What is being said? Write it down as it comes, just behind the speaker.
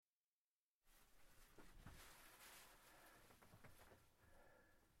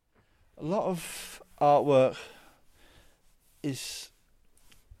A lot of artwork is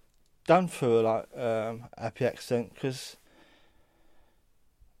done through happy accident because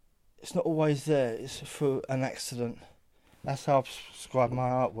it's not always there. It's through an accident. That's how I describe my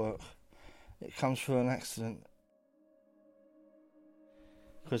artwork. It comes through an accident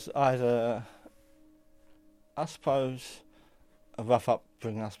because I suppose, a rough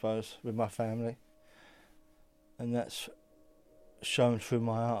upbringing, I suppose, with my family, and that's shown through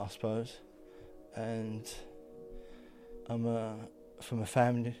my art, I suppose. And I'm from a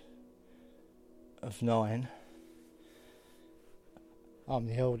family of 9. I'm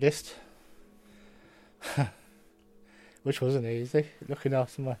the oldest, which wasn't easy, looking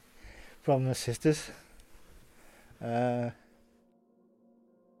after my brother and sisters.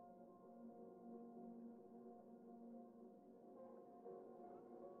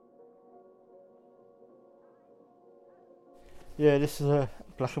 Yeah, this is a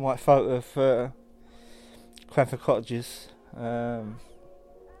black and white photo of Cranford Cottages,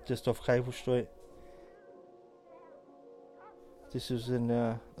 just off Cable Street. This was in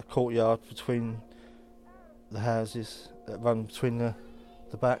a courtyard between the houses that run between the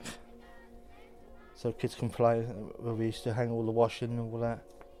back, so kids can play, where we used to hang all the washing and all that.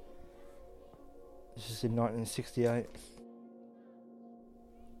 This is in 1968,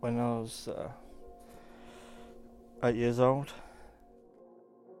 when I was 8 years old.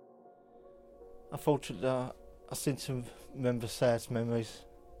 Unfortunately, I seem to remember sad memories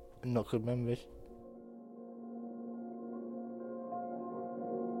and not good memories.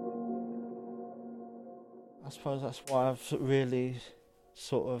 I suppose that's why I've really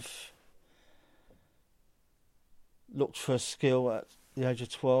sort of looked for a skill at the age of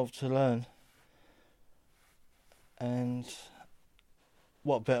 12 to learn. And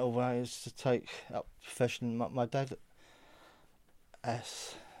what better way is to take up a profession my dad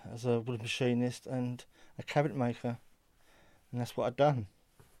as a wood machinist and a cabinet maker, and that's what I'd done.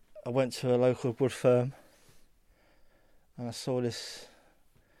 I went to a local wood firm and I saw this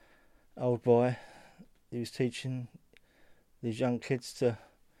old boy. He was teaching these young kids to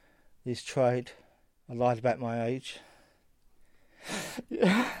this trade. I lied about my age.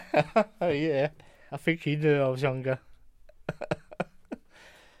 Yeah, I think he knew I was younger.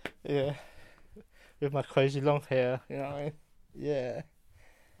 Yeah, with my crazy long hair, you know what I mean? Yeah,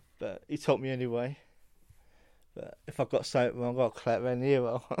 but he taught me anyway. But if I got something wrong, I got a clap around the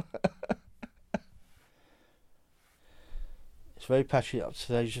ear. It's very patchy up to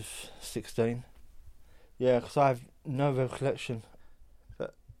the age of 16. Yeah, because I have no recollection.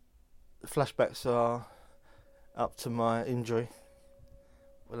 But the flashbacks are up to my injury.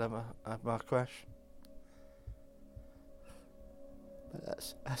 Whenever I had my crash. But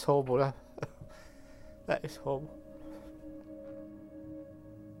that's horrible. That is horrible.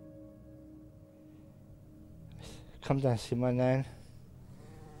 Come down to see my nan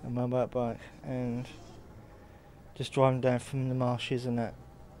and my motorbike, and just driving down from the marshes and that,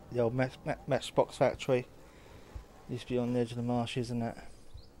 the old Matchbox factory used to be on the edge of the marshes and that,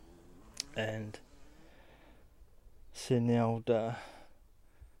 and seeing the old dog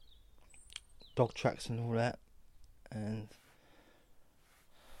tracks and all that, and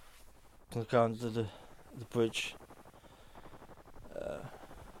go under the bridge.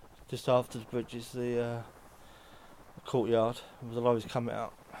 Just after the bridge is the courtyard with the lorries coming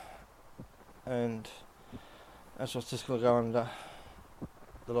out, and as I was just going to go under,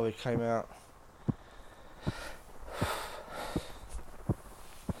 the lorry came out.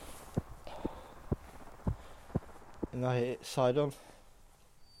 And I hit it side on.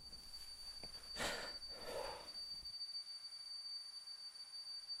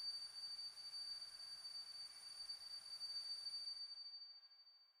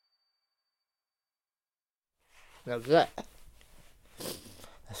 That was that.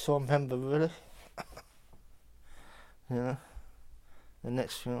 That's all I remember, really. Yeah. The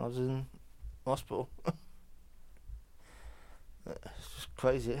next thing I was in hospital. It's just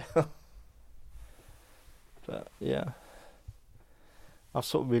crazy. But yeah, I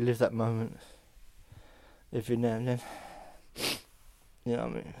sort of relive that moment every now and then. You know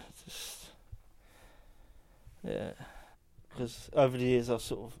what I mean? Just, yeah. Because over the years I've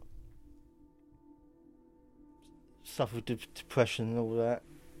sort of suffered depression and all that.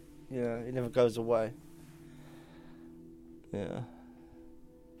 You know, it never goes away. Yeah.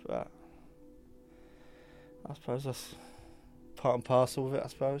 But I suppose that's part and parcel of it, I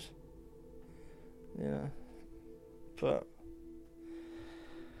suppose. Yeah. But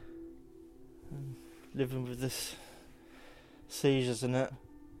living with this seizures and that,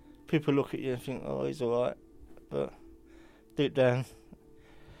 people look at you and think, oh, he's alright. But deep down,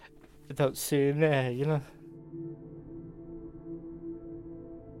 I don't see him there, you know.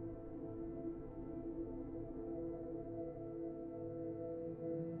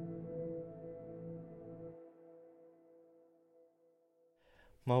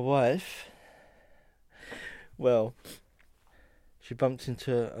 My wife, well, she bumped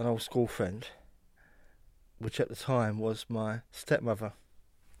into an old school friend, which at the time was my stepmother.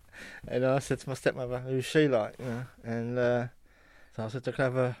 And I said to my stepmother, who's she like, you know? And so I said, I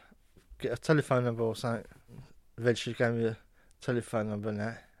could get a telephone number or something. Eventually gave me a telephone number and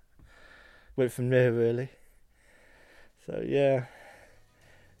that. Went from there, really. So, yeah.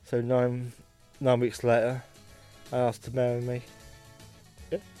 So 9 weeks later, I asked to marry me.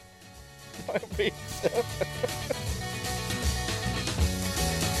 Yeah. 9 weeks.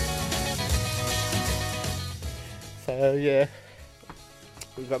 So, yeah.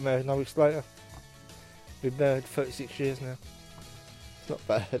 We got married 9 weeks later. We've been married 36 years now. It's not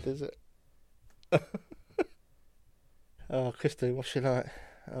bad, is it? Oh, Christine, what's she like?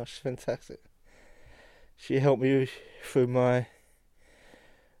 Oh, she's fantastic. She helped me through my...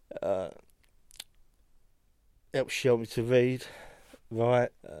 she helped me to read,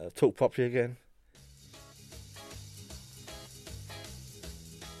 write, talk properly again.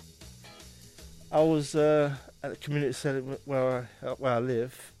 I was at the community centre where I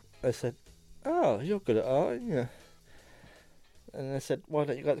live. They said, "Oh, you're good at art, aren't you?" And they said, "Why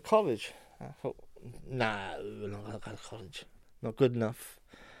don't you go to college?" I thought, "No, I'm not going to go to college. Not good enough."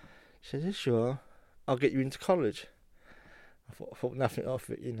 She said, "Yeah, sure. I'll get you into college." I thought nothing of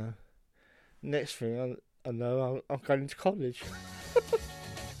it, you know. Next thing I know, I'm going into college.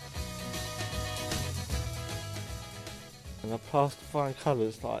 And I passed the flying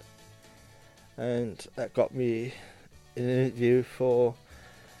colours, and that got me in an interview for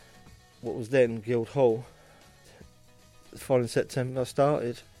what was then Guildhall. The following September I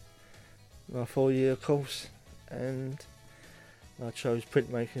started my 4-year course, and I chose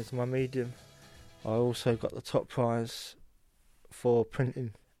printmaking as my medium. I also got the top prize for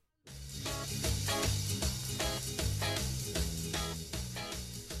printing.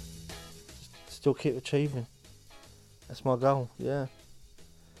 Still keep achieving. That's my goal, yeah.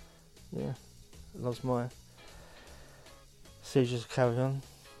 Yeah. As long as my seizures carry on,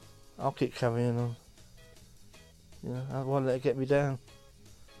 I'll keep carrying on. You know, I won't let it get me down.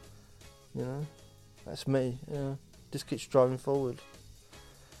 You know, that's me, you know. Just keep striving forward.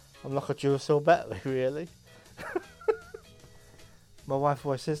 I'm like a Duracell battery, really. My wife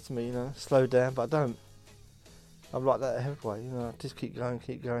always says to me, you know, slow down, but I don't. I'm like that at Headway, you know, I just keep going,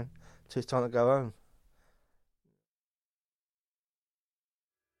 till it's time to go home.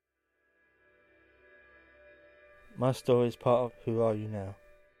 My story is part of Who Are You Now?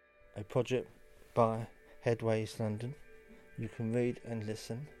 A project by Headway East London. You can read and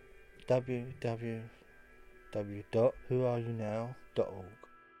listen www.whoareyounow.org.